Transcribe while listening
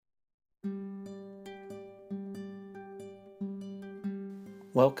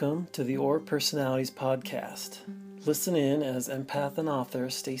Welcome to the Aura Personalities Podcast. Listen in as empath and author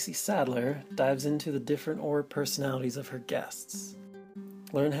Stacey Sadler dives into the different aura personalities of her guests.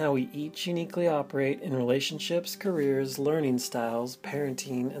 Learn how we each uniquely operate in relationships, careers, learning styles,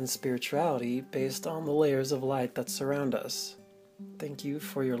 parenting, and spirituality based on the layers of light that surround us. Thank you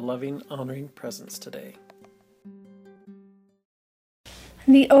for your loving, honoring presence today.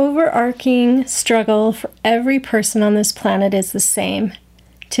 The overarching struggle for every person on this planet is the same: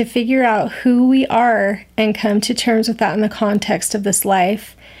 to figure out who we are and come to terms with that in the context of this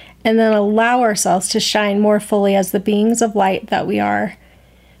life, and then allow ourselves to shine more fully as the beings of light that we are.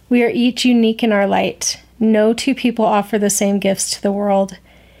 We are each unique in our light. No two people offer the same gifts to the world.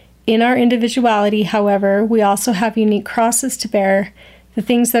 In our individuality, however, we also have unique crosses to bear, the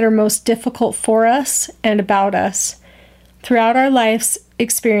things that are most difficult for us and about us. Throughout our life's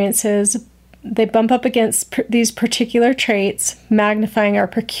experiences, they bump up against these particular traits, magnifying our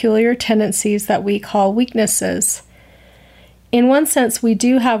peculiar tendencies that we call weaknesses. In one sense, we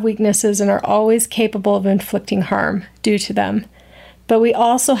do have weaknesses and are always capable of inflicting harm due to them. But we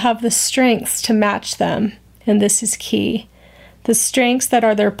also have the strengths to match them, and this is key. The strengths that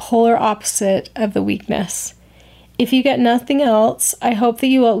are their polar opposite of the weakness. If you get nothing else, I hope that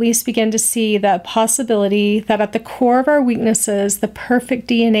you will at least begin to see that possibility that at the core of our weaknesses, the perfect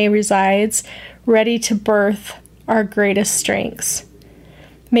DNA resides, ready to birth our greatest strengths.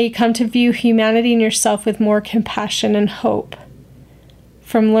 May you come to view humanity and yourself with more compassion and hope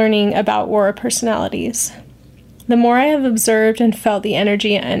from learning about aura personalities. The more I have observed and felt the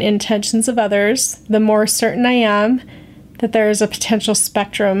energy and intentions of others, the more certain I am that there is a potential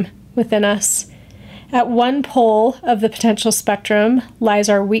spectrum within us. At one pole of the potential spectrum lies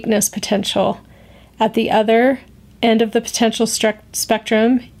our weakness potential. At the other end of the potential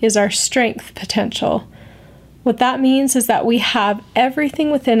spectrum is our strength potential. What that means is that we have everything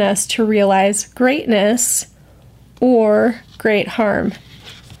within us to realize greatness or great harm.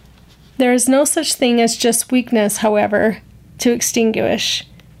 There is no such thing as just weakness, however, to extinguish.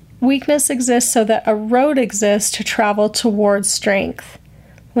 Weakness exists so that a road exists to travel towards strength.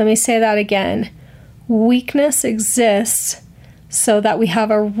 Let me say that again. Weakness exists so that we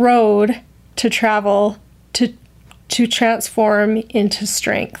have a road to travel to transform into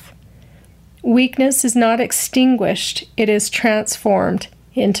strength. Weakness is not extinguished, it is transformed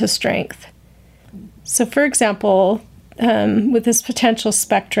into strength. So for example, with this potential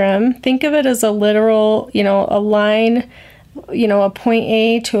spectrum, think of it as a literal, a line, a point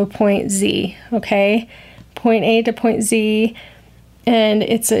A to a point Z, okay? Point A to point Z. And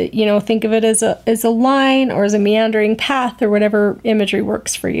it's think of it as a line or as a meandering path or whatever imagery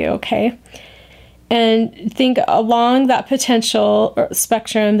works for you, okay? And think along that potential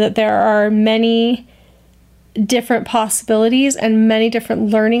spectrum that there are many different possibilities and many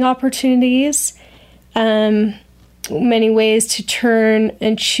different learning opportunities, many ways to turn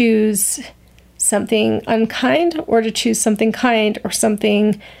and choose something unkind or to choose something kind or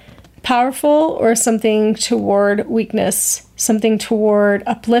something powerful or something toward weakness, something toward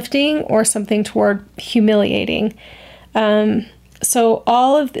uplifting or something toward humiliating. So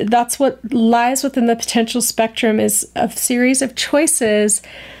all of that's what lies within the potential spectrum is a series of choices,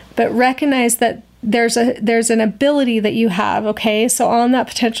 but recognize that there's an ability that you have, okay? So on that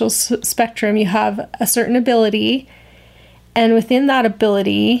potential spectrum, you have a certain ability, and within that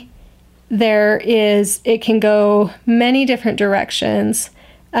ability, it can go many different directions,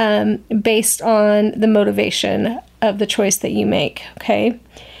 based on the motivation of the choice that you make, okay?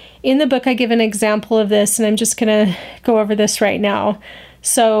 In the book, I give an example of this, and I'm just going to go over this right now.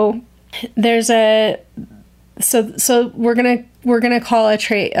 So we're going to call a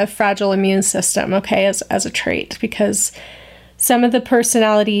trait a fragile immune system, okay, as a trait, because some of the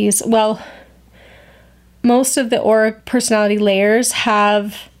personalities, most of the aura personality layers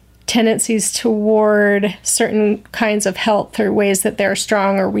have tendencies toward certain kinds of health or ways that they're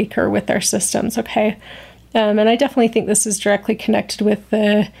strong or weaker with their systems, okay? And I definitely think this is directly connected with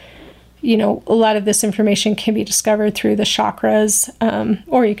a lot of this information can be discovered through the chakras,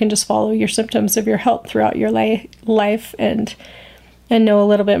 or you can just follow your symptoms of your health throughout your life and know a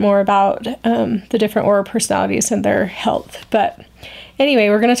little bit more about the different aura personalities and their health. But anyway,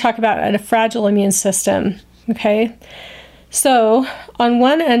 we're going to talk about a fragile immune system, okay? So on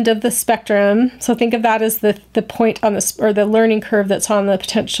one end of the spectrum, so think of that as the point on this, or the learning curve that's on the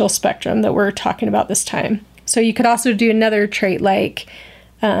potential spectrum that we're talking about this time. So you could also do another trait like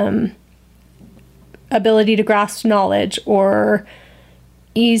ability to grasp knowledge, or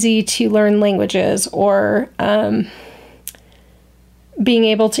easy to learn languages, or being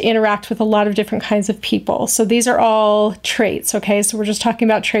able to interact with a lot of different kinds of people. So these are all traits, okay? So we're just talking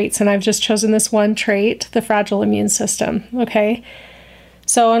about traits, and I've just chosen this one trait, the fragile immune system, okay?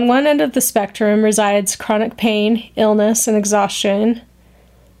 So on one end of the spectrum resides chronic pain, illness, and exhaustion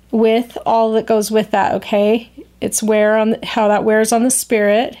with all that goes with that, okay? It's how that wears on the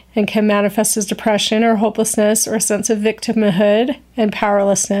spirit and can manifest as depression or hopelessness or a sense of victimhood and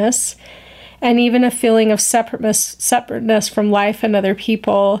powerlessness, and even a feeling of separateness from life and other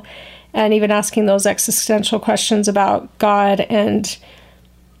people, and even asking those existential questions about God and,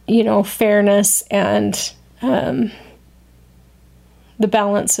 fairness and the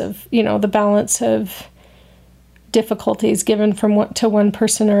balance of difficulties given to one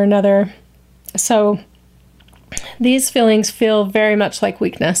person or another. So these feelings feel very much like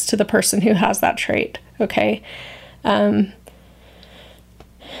weakness to the person who has that trait, okay?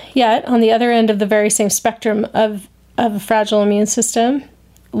 Yet, on the other end of the very same spectrum of a fragile immune system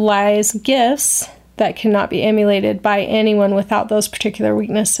lies gifts that cannot be emulated by anyone without those particular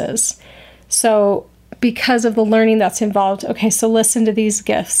weaknesses. So, because of the learning that's involved, okay, so listen to these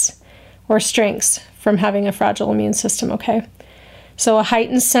gifts or strengths from having a fragile immune system, okay? So a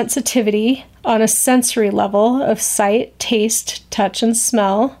heightened sensitivity on a sensory level of sight, taste, touch, and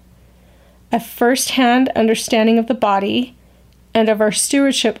smell, a first-hand understanding of the body and of our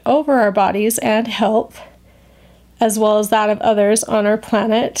stewardship over our bodies and health, as well as that of others on our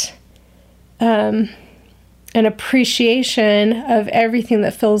planet, an appreciation of everything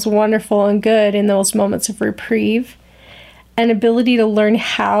that feels wonderful and good in those moments of reprieve, an ability to learn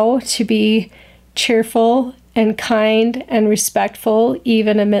how to be cheerful and kind and respectful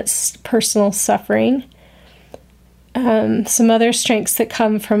even amidst personal suffering. Some other strengths that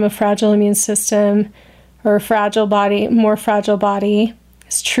come from a fragile immune system or a more fragile body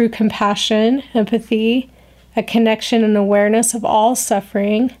is true compassion, empathy, a connection and awareness of all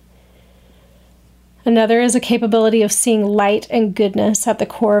suffering. Another is a capability of seeing light and goodness at the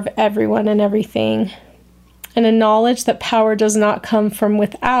core of everyone and everything, and a knowledge that power does not come from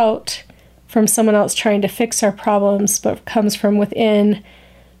without, from someone else trying to fix our problems, but comes from within,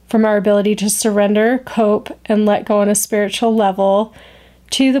 from our ability to surrender, cope, and let go on a spiritual level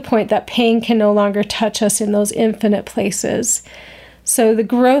to the point that pain can no longer touch us in those infinite places. So the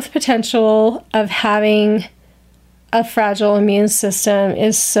growth potential of having a fragile immune system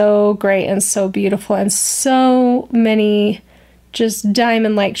is so great and so beautiful, and so many just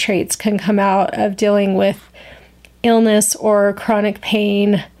diamond-like traits can come out of dealing with illness or chronic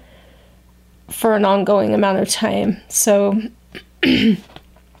pain for an ongoing amount of time. So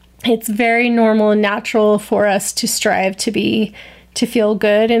it's very normal and natural for us to strive to feel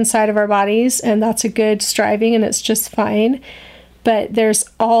good inside of our bodies, and that's a good striving, and it's just fine. But there's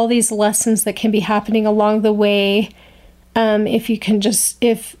all these lessons that can be happening along the way. If you can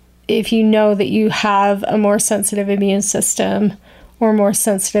if you know that you have a more sensitive immune system or more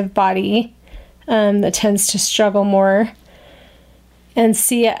sensitive body that tends to struggle more, and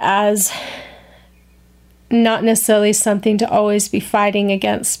see it as not necessarily something to always be fighting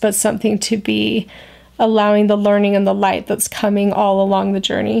against, but something to be allowing the learning and the light that's coming all along the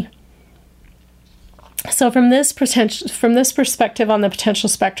journey. So from this perspective on the potential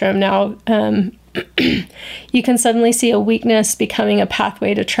spectrum now, you can suddenly see a weakness becoming a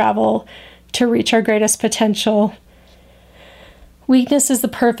pathway to travel to reach our greatest potential. Weakness is the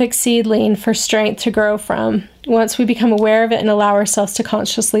perfect seedling for strength to grow from once we become aware of it and allow ourselves to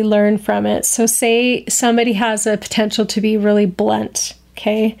consciously learn from it. So say somebody has a potential to be really blunt,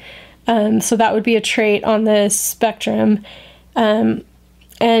 okay? So that would be a trait on the spectrum. And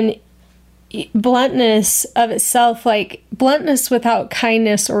bluntness of itself, like bluntness without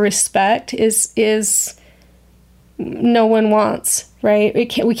kindness or respect is no one wants, right?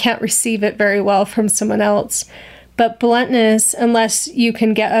 We can't receive it very well from someone else. But bluntness, unless you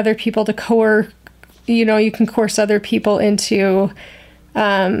can get other people to you can coerce other people into,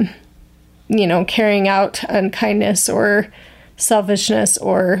 carrying out unkindness or selfishness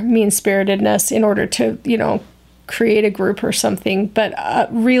or mean-spiritedness in order to, create a group or something. But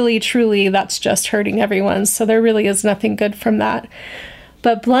really, truly, that's just hurting everyone. So there really is nothing good from that.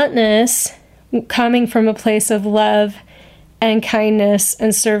 But bluntness, coming from a place of love and kindness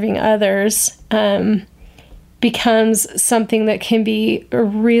and serving others, becomes something that can be a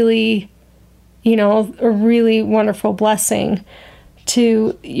really wonderful blessing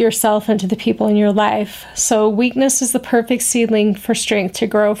to yourself and to the people in your life. So weakness is the perfect seedling for strength to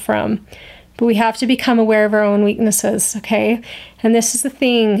grow from. But we have to become aware of our own weaknesses, okay? And this is the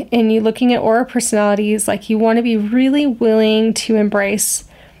thing, in you looking at aura personalities, like you want to be really willing to embrace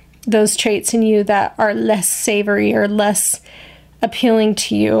those traits in you that are less savory or less appealing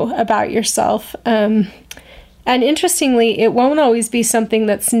to you about yourself. And interestingly, it won't always be something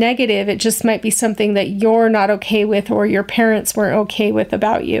that's negative. It just might be something that you're not okay with or your parents weren't okay with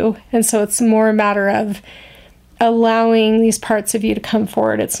about you. And so it's more a matter of allowing these parts of you to come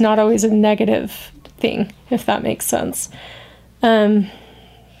forward. It's not always a negative thing, if that makes sense.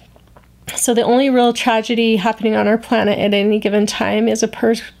 So the only real tragedy happening on our planet at any given time is a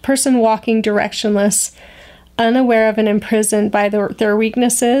person walking directionless, unaware of and imprisoned by their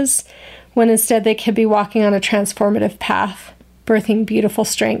weaknesses, when instead they could be walking on a transformative path, birthing beautiful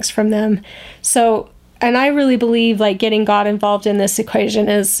strengths from them. So, and I really believe like getting God involved in this equation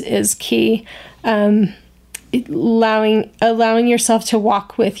is key. Allowing yourself to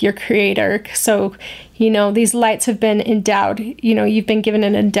walk with your Creator. So, these lights have been endowed, you've been given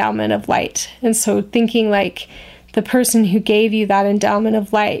an endowment of light. And so thinking like the person who gave you that endowment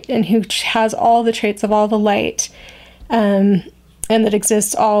of light and who has all the traits of all the light, and that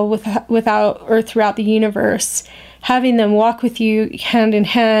exists all without or throughout the universe, having them walk with you hand in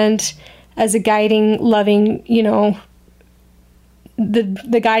hand as a guiding, loving,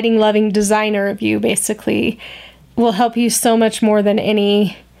 the guiding, loving designer of you, basically, will help you so much more than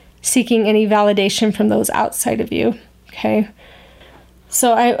seeking any validation from those outside of you. Okay.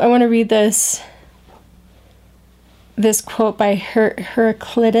 So I want to read this quote by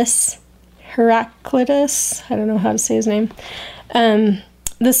Heraclitus. I don't know how to say his name.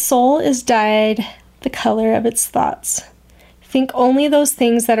 The soul is dyed the color of its thoughts. Think only those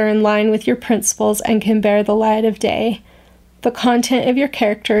things that are in line with your principles and can bear the light of day. The content of your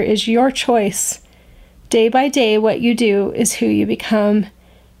character is your choice. Day by day, what you do is who you become.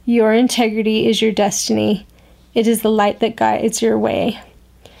 Your integrity is your destiny. It is the light that guides your way.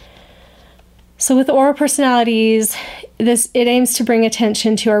 So with aura personalities, it aims to bring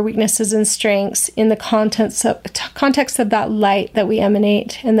attention to our weaknesses and strengths in the context of that light that we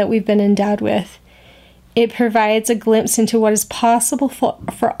emanate and that we've been endowed with. It provides a glimpse into what is possible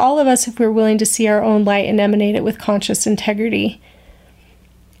for all of us if we're willing to see our own light and emanate it with conscious integrity.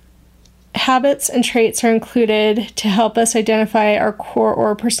 Habits and traits are included to help us identify our core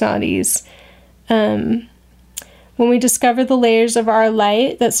aura personalities. When we discover the layers of our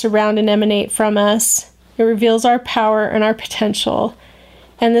light that surround and emanate from us, it reveals our power and our potential.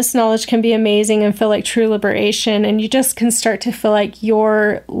 And this knowledge can be amazing and feel like true liberation. And you just can start to feel like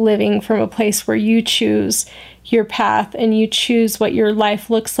you're living from a place where you choose your path and you choose what your life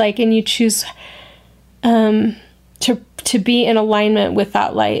looks like and you choose to be in alignment with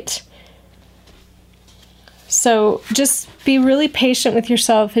that light. So just be really patient with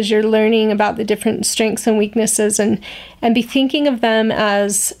yourself as you're learning about the different strengths and weaknesses and be thinking of them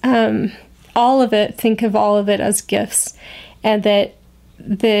as all of it. Think of all of it as gifts, and that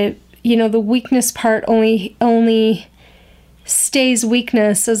the weakness part only stays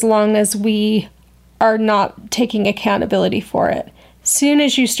weakness as long as we are not taking accountability for it. Soon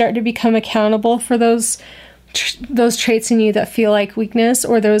as you start to become accountable for those traits in you that feel like weakness,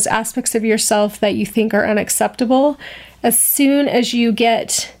 or those aspects of yourself that you think are unacceptable, as soon as you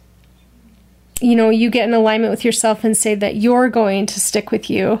get in alignment with yourself and say that you're going to stick with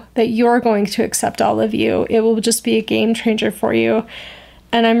you, that you're going to accept all of you, it will just be a game changer for you.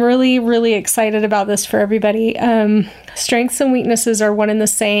 And I'm really, really excited about this for everybody. Strengths and weaknesses are one and the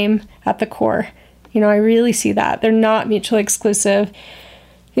same at the core. I really see that. They're not mutually exclusive.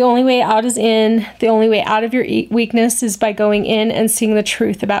 The only way out is in. The only way out of your weakness is by going in and seeing the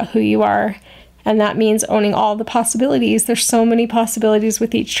truth about who you are. And that means owning all the possibilities. There's so many possibilities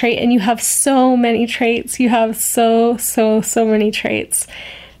with each trait, and you have so many traits. You have so many traits.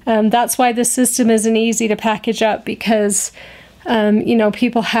 That's why the system isn't easy to package up, because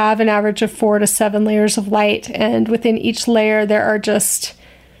people have an average of 4 to 7 layers of light, and within each layer there are just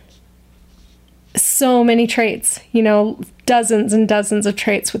so many traits, dozens and dozens of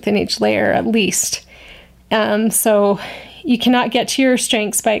traits within each layer at least. So you cannot get to your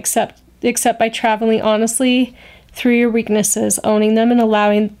strengths except by traveling honestly through your weaknesses, owning them, and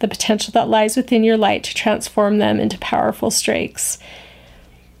allowing the potential that lies within your light to transform them into powerful strengths.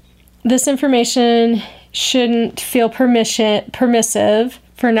 This information shouldn't feel permissive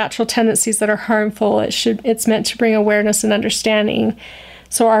for natural tendencies that are harmful. It's meant to bring awareness and understanding,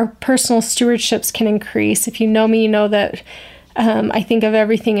 so our personal stewardships can increase. If you know me, you know that I think of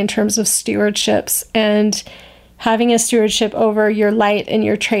everything in terms of stewardships, and having a stewardship over your light and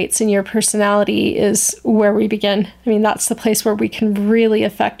your traits and your personality is where we begin. I mean, that's the place where we can really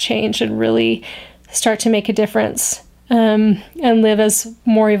affect change and really start to make a difference and live as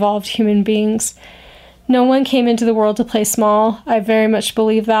more evolved human beings. No one came into the world to play small. I very much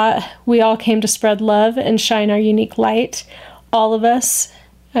believe that. We all came to spread love and shine our unique light. all of us.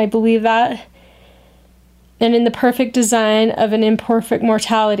 I believe that. And in the perfect design of an imperfect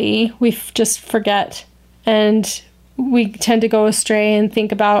mortality, we just forget. And we tend to go astray and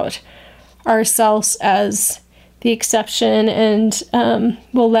think about ourselves as the exception, and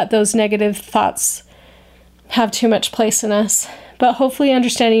we'll let those negative thoughts have too much place in us. But hopefully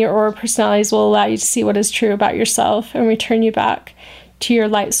understanding your aura personalities will allow you to see what is true about yourself and return you back to your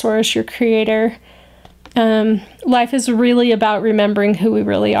light source, your creator. Life is really about remembering who we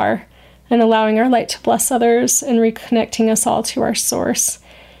really are and allowing our light to bless others and reconnecting us all to our source.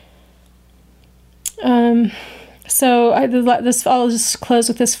 I'll just close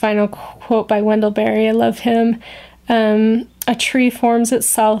with this final quote by Wendell Berry. I love him. A tree forms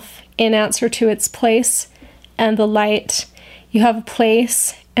itself in answer to its place and the light. You have a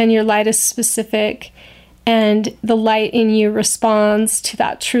place and your light is specific, and the light in you responds to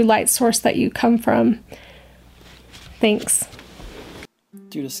that true light source that you come from. Thanks.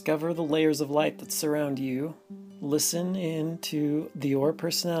 To discover the layers of light that surround you, listen in to the Aura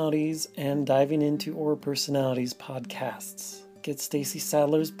Personalities and Diving into Aura Personalities podcasts. Get Stacy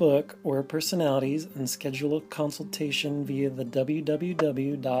Sadler's book, Aura Personalities, and schedule a consultation via the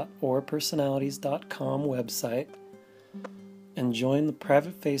www.aurapersonalities.com website, and join the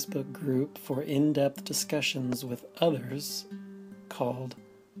private Facebook group for in-depth discussions with others called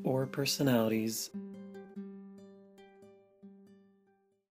Aura Personalities.